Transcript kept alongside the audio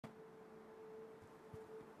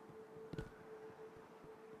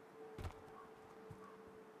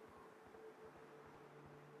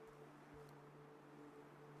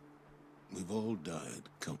We've all died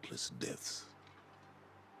countless deaths.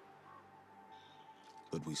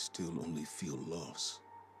 But we still only feel loss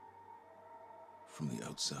from the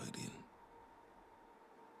outside in.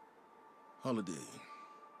 Holiday.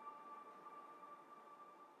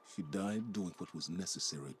 She died doing what was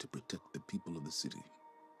necessary to protect the people of the city.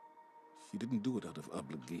 She didn't do it out of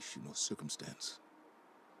obligation or circumstance.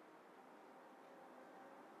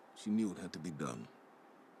 She knew it had to be done.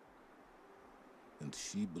 And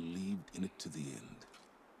she believed in it to the end.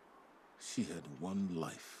 She had one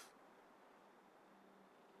life.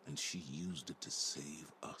 And she used it to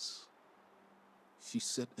save us. She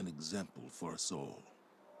set an example for us all.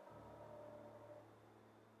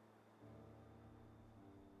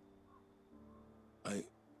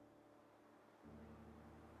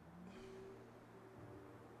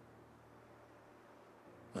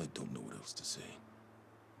 I don't know what else to say.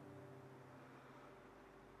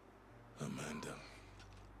 Amanda.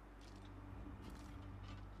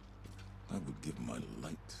 I would give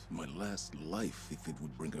my last life, if it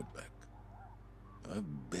would bring her back.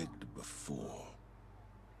 I've begged before.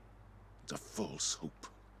 It's a false hope.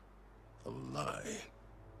 A lie.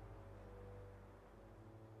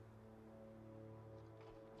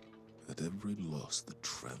 At every loss, the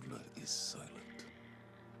traveler is silent.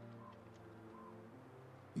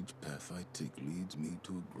 Each path I take leads me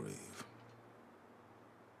to a grave.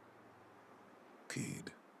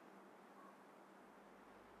 Cade.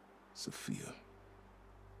 Sophia.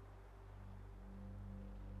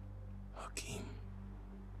 Hakim.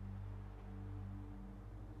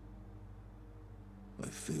 I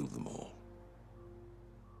failed them all.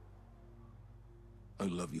 I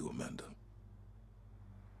love you, Amanda.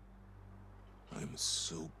 I'm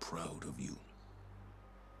so proud of you.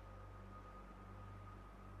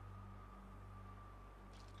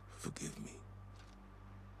 Forgive me.